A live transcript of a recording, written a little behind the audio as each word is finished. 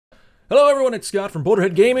Hello everyone, it's Scott from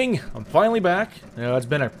Boulderhead Gaming. I'm finally back. It's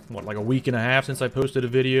been like a week and a half since I posted a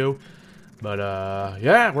video. But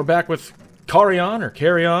yeah, we're back with Carrion or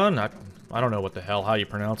Carrion. I don't know what the hell how you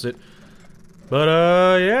pronounce it.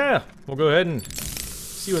 But yeah, we'll go ahead and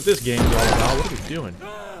see what this game's all about. What are we doing?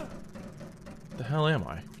 What the hell am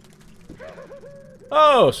I?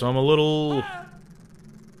 Oh, so I'm a little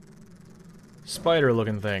spider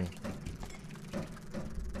looking thing.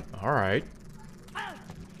 Alright.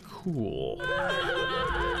 Cool.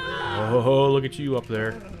 Oh, look at you up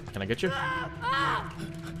there. Can I get you?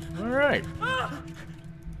 Alright.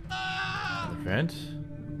 Vent.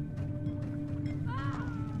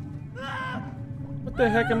 What the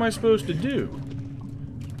heck am I supposed to do?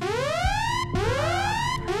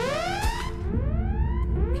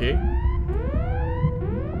 Okay.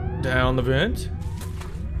 Down the vent.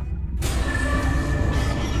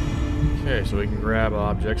 Okay, so we can grab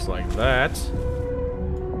objects like that.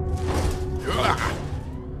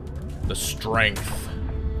 The strength.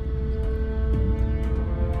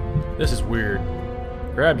 This is weird.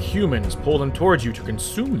 Grab humans, pull them towards you to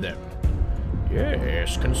consume them.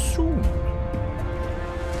 Yes, consume.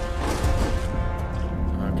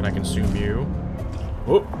 Can I consume you?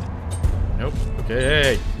 Oh. Nope.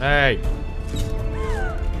 Okay, hey. Hey.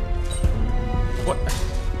 What?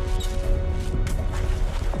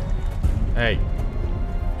 Hey.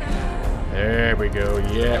 There we go,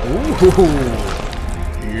 yeah. Ooh!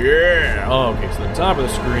 Yeah! Oh, okay, so the top of the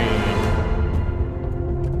screen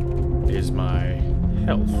is my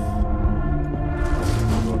health.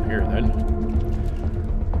 I'll go up here then.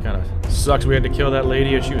 Kinda sucks we had to kill that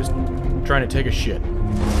lady as she was trying to take a shit.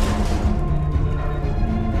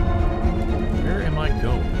 Where am I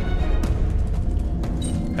going?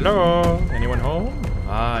 Hello? Anyone home?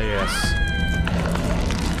 Ah, yes.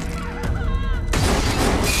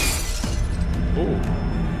 Ooh.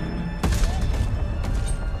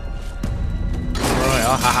 Alright,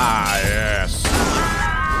 ah, yes.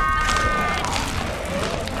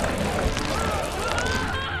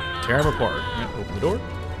 Tear him apart. Yeah, open the door.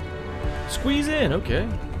 Squeeze in, okay.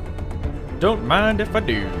 Don't mind if I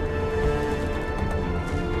do.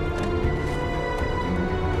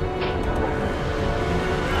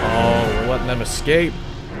 Oh, we're letting them escape.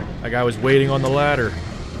 That guy was waiting on the ladder.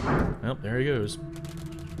 Well, there he goes.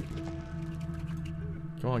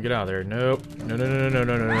 Come on, get out of there. Nope. No, no, no, no,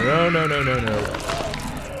 no, no, no, no, no, no, no.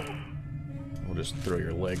 We'll just throw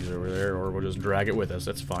your legs over there, or we'll just drag it with us.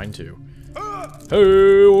 That's fine, too.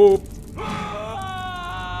 Hey!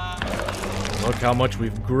 Look how much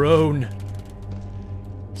we've grown.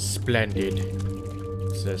 Splendid.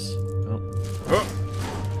 What's this? Oh.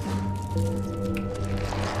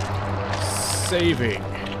 Saving.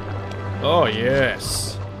 Oh,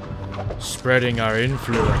 yes. Spreading our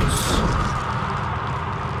influence.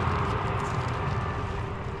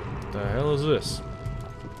 What the hell is this?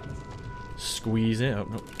 Squeeze in. Oh,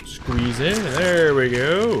 no. Squeeze in. There we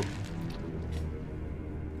go.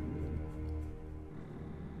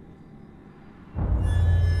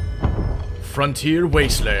 Frontier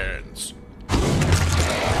Wastelands.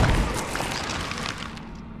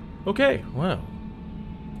 Okay, well.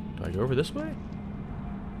 Do I go over this way?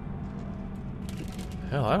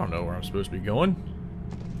 Hell, I don't know where I'm supposed to be going.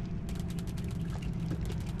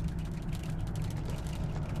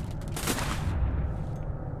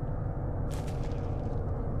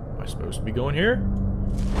 Am I supposed to be going here?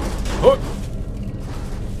 Oh!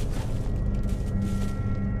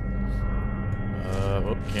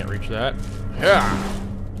 Oh, can't reach that. Yeah!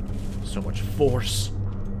 So much force.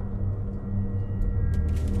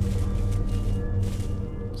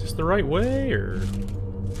 Is this the right way, or...? Is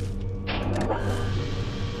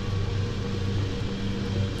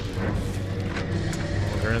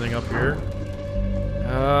there anything up here?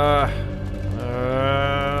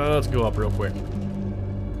 Let's go up real quick.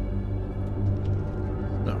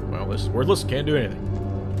 No, well, this is worthless. Can't do anything.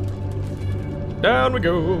 Down we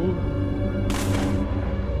go.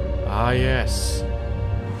 Ah, yes.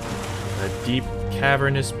 A deep,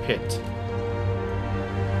 cavernous pit.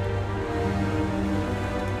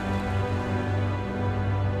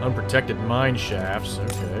 Unprotected mine shafts.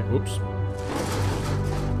 Okay, whoops.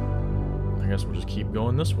 I guess we'll just keep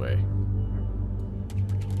going this way.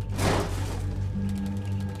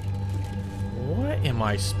 What am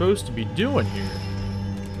I supposed to be doing here?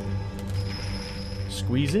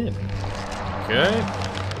 Squeeze in. Okay.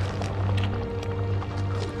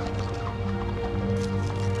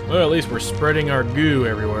 Well, at least we're spreading our goo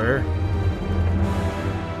everywhere.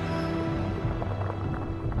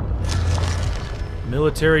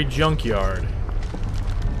 Military junkyard.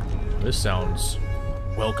 This sounds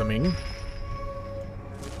welcoming.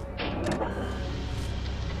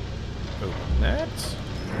 Open that.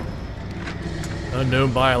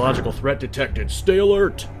 Unknown biological threat detected. Stay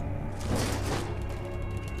alert.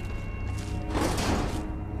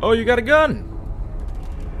 Oh, you got a gun.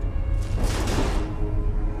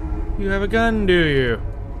 You have a gun, do you?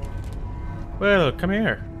 Well, come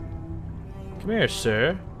here. Come here,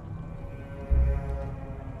 sir.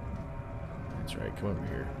 That's right, come over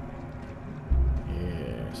here.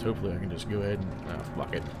 Yes, hopefully I can just go ahead and... Oh,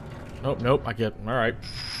 fuck it. Nope, nope, I get... Alright.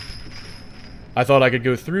 I thought I could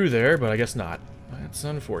go through there, but I guess not. That's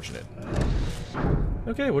unfortunate.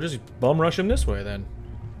 Okay, we'll just bum rush him this way, then.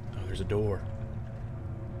 Oh, there's a door.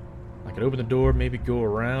 I could open the door, maybe go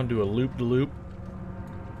around, do a loop-de-loop.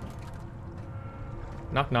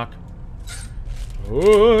 Knock, knock.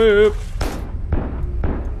 Oh,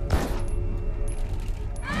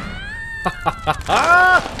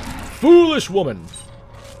 foolish woman!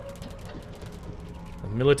 The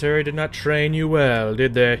military did not train you well,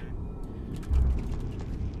 did they?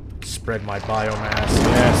 Spread my biomass,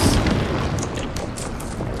 yes.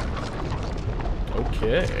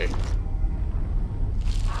 Okay.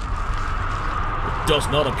 It does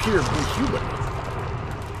not appear to be human.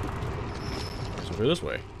 So go this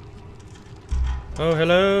way. Oh,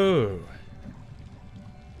 hello.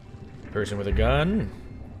 Person with a gun.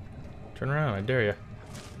 Turn around, I dare you.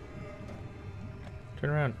 Turn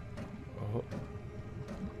around. Oh.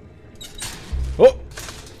 Oh!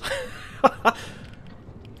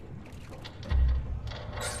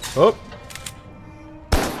 Oh!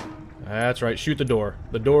 That's right, shoot the door.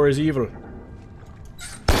 The door is evil.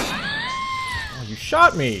 Oh, you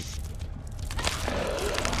shot me!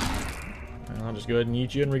 Well, I'll just go ahead and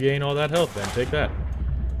eat you and regain all that health then. Take that.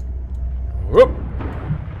 Whoop!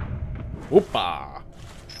 Whoopa!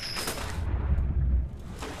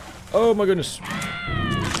 Oh my goodness.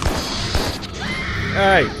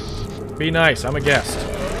 Hey! Be nice, I'm a guest.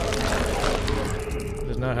 That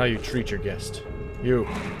is not how you treat your guest. You,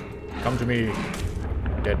 come to me,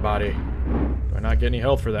 dead body. Do I not get any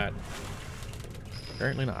health for that?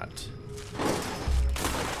 Apparently not.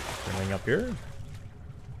 Anything up here?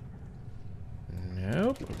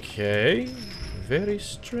 Nope. Okay. Very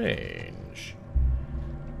strange.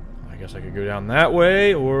 I guess I could go down that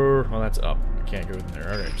way, or... Well, that's up. I can't go in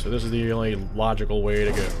there. Alright, so this is the only logical way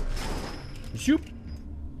to go. Zoop!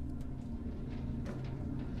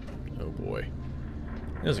 Oh boy.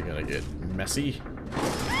 This is gonna get messy.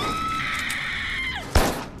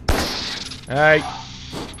 Hey!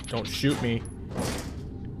 Don't shoot me.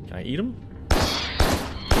 Can I eat him?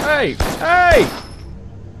 Hey! Hey!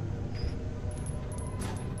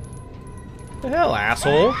 What the hell,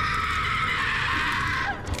 asshole?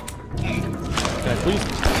 Can I please?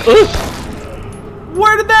 Ugh!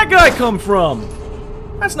 Where did that guy come from?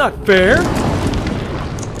 That's not fair.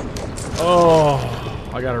 Oh,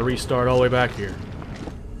 I gotta restart all the way back here.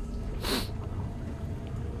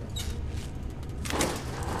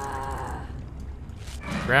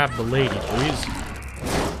 Grab the lady, please.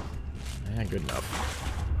 Yeah, good enough.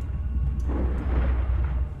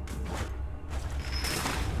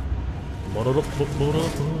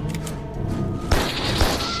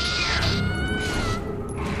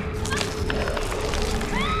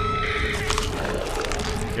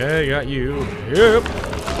 Okay, got you. Yep.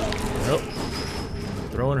 Nope.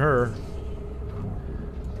 Throwing her.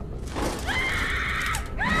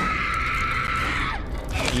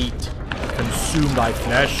 Eat. Consume thy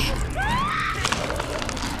flesh.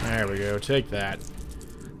 There we go. Take that.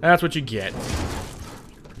 That's what you get.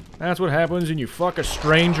 That's what happens when you fuck a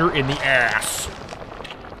stranger in the ass.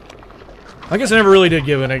 I guess I never really did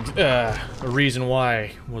give a reason why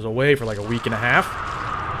I was away for like a week and a half.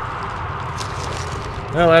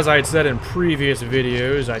 Well, as I had said in previous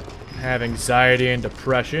videos, I have anxiety and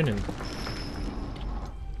depression, and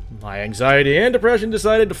my anxiety and depression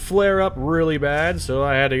decided to flare up really bad, so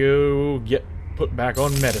I had to go get put back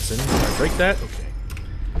on medicine. Did I break that? Okay.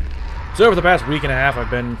 So over the past week and a half,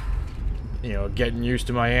 I've been, you know, getting used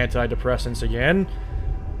to my antidepressants again.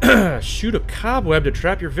 Shoot a cobweb to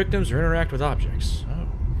trap your victims or interact with objects. Oh.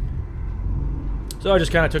 So I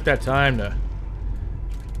just kind of took that time to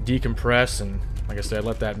decompress and, like I said,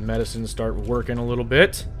 let that medicine start working a little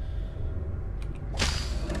bit.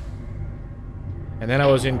 And then I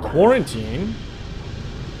was in quarantine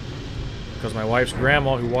because my wife's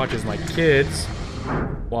grandma, who watches my kids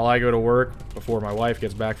while I go to work before my wife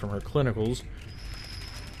gets back from her clinicals,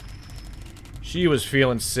 she was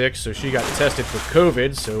feeling sick, so she got tested for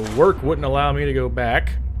COVID, so work wouldn't allow me to go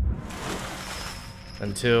back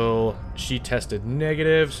until she tested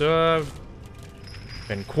negative, so I've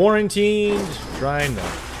been quarantined, trying to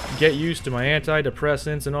get used to my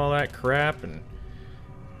antidepressants and all that crap, and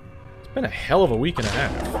it's been a hell of a week and a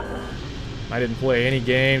half. I didn't play any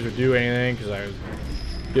games or do anything because I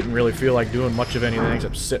didn't really feel like doing much of anything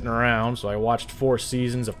except sitting around, so I watched 4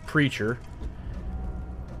 seasons of Preacher.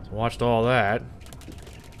 So watched all that.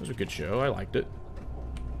 It was a good show. I liked it.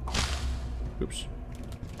 Oops.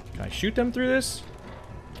 Can I shoot them through this?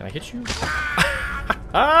 Can I hit you?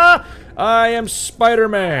 Ah! I am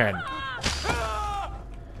Spider-Man!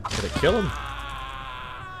 Did it kill him?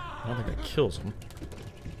 I don't think that kills him.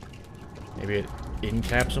 Maybe it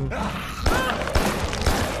incaps him?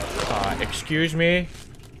 Excuse me?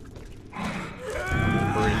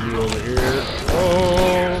 Bring you over here.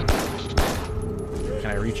 Oh!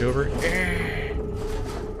 Can I reach over?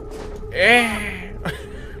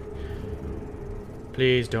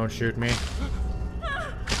 Please don't shoot me.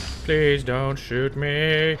 Please don't shoot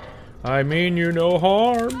me. I mean you no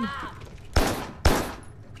harm.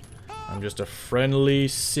 I'm just a friendly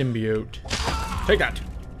symbiote. Take that.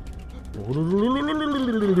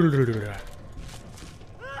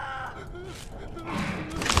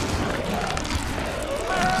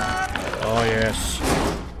 Oh yes.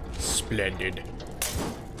 Splendid.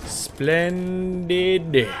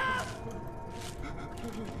 Splendid.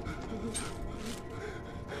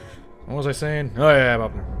 What was I saying? Oh yeah,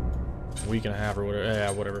 about a week and a half or whatever.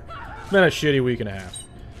 Yeah, whatever. It's been a shitty week and a half.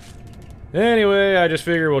 Anyway, I just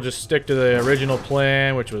figured we'll just stick to the original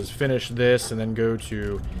plan, which was finish this and then go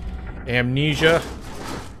to Amnesia.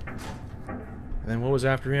 And then what was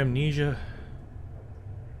after Amnesia?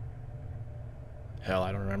 Hell,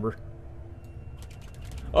 I don't remember.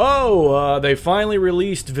 Oh, they finally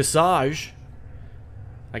released Visage.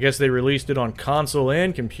 I guess they released it on console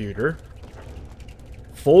and computer.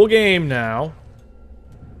 Full game now.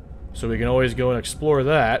 So we can always go and explore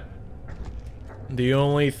that. The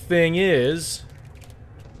only thing is,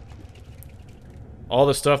 all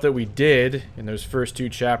the stuff that we did in those first 2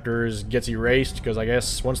 chapters gets erased, because I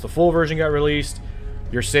guess once the full version got released,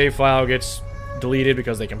 your save file gets deleted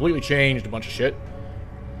because they completely changed a bunch of shit.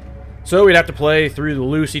 So we'd have to play through the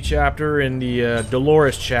Lucy chapter and the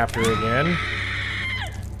Dolores chapter again.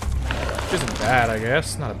 Which isn't bad, I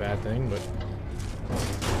guess. Not a bad thing, but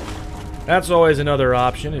that's always another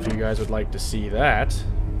option if you guys would like to see that.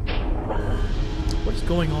 What is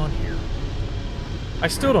going on here? I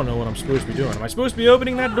still don't know what I'm supposed to be doing. Am I supposed to be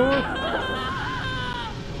opening that door?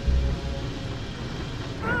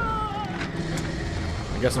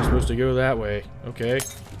 I guess I'm supposed to go that way. Okay.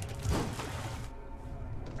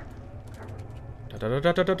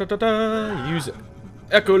 Use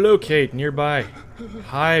echolocate nearby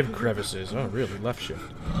hive crevices. Oh, really? Left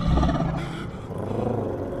shift.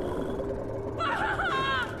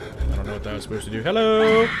 I don't know what that was supposed to do.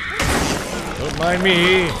 Hello! Don't mind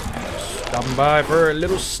me. Stopping by for a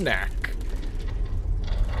little snack.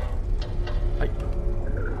 Hi.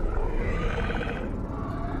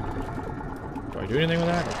 Do I do anything with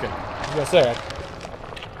that? Okay. I was gonna say,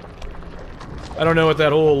 I don't know what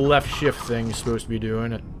that whole left shift thing is supposed to be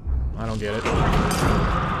doing. I don't get it.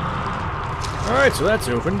 Alright, so that's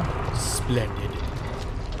open. Splendid.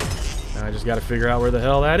 Now I just gotta figure out where the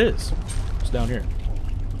hell that is. It's down here.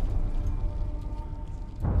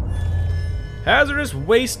 Hazardous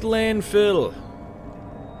waste landfill.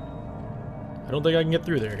 I don't think I can get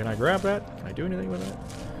through there. Can I grab that? Can I do anything with that?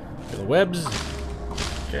 Okay, the webs.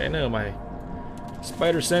 Okay, no, my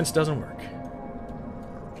spider sense doesn't work.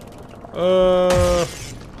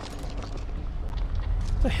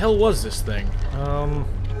 What the hell was this thing?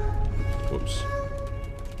 Whoops.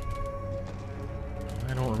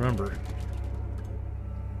 I don't remember.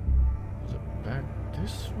 Was it back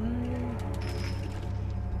this way?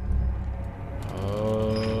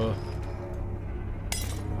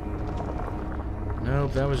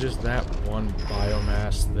 Nope, that was just that one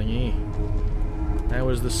biomass thingy. That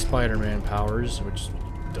was the Spider-Man powers, which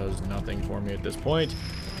does nothing for me at this point.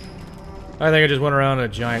 I think I just went around in a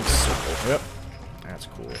giant circle. Yep. That's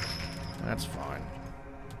cool. That's fine.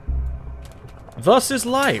 Thus is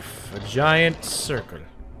life. A giant circle.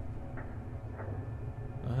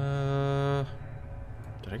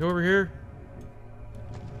 Did I go over here?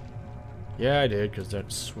 Yeah, I did, because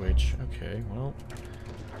that switch. Okay, well.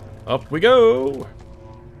 Up we go!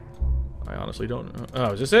 I honestly don't know.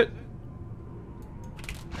 Oh, is this it?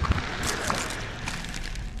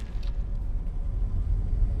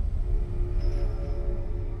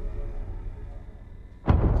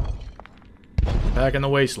 Back in the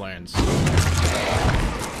wastelands.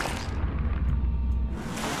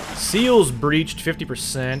 Seals breached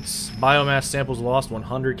 50%. Biomass samples lost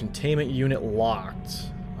 100. Containment unit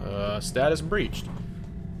locked. Status breached.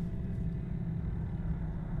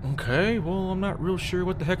 Okay, well, I'm not real sure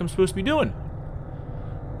what the heck I'm supposed to be doing.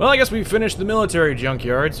 Well, I guess we finished the military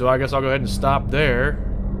junkyard, so I guess I'll go ahead and stop there.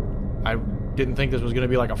 I didn't think this was going to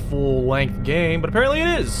be like a full-length game, but apparently it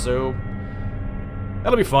is, so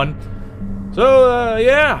that'll be fun. So,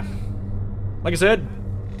 yeah. Like I said,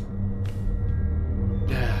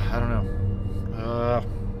 I don't know.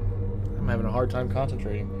 I'm having a hard time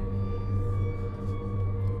concentrating.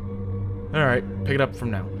 Alright, pick it up from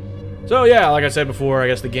now. So, yeah, like I said before, I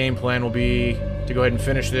guess the game plan will be to go ahead and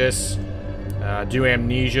finish this. Do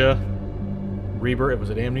Amnesia. Rebirth. Was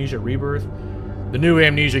it Amnesia? Rebirth? The new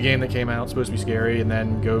Amnesia game that came out. It's supposed to be scary. And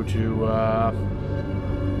then go to,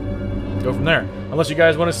 go from there. Unless you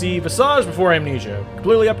guys want to see Visage before Amnesia.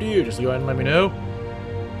 Completely up to you. Just go ahead and let me know.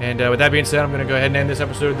 And with that being said, I'm going to go ahead and end this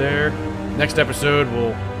episode there. Next episode,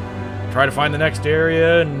 we'll try to find the next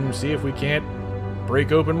area and see if we can't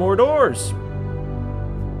break open more doors.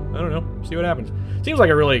 I don't know. See what happens. Seems like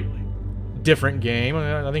a really different game.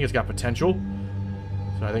 I think it's got potential.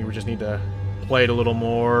 So I think we just need to play it a little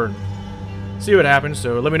more and see what happens.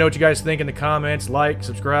 So let me know what you guys think in the comments. Like,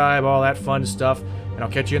 subscribe, all that fun stuff. And I'll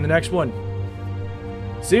catch you in the next one.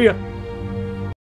 See ya!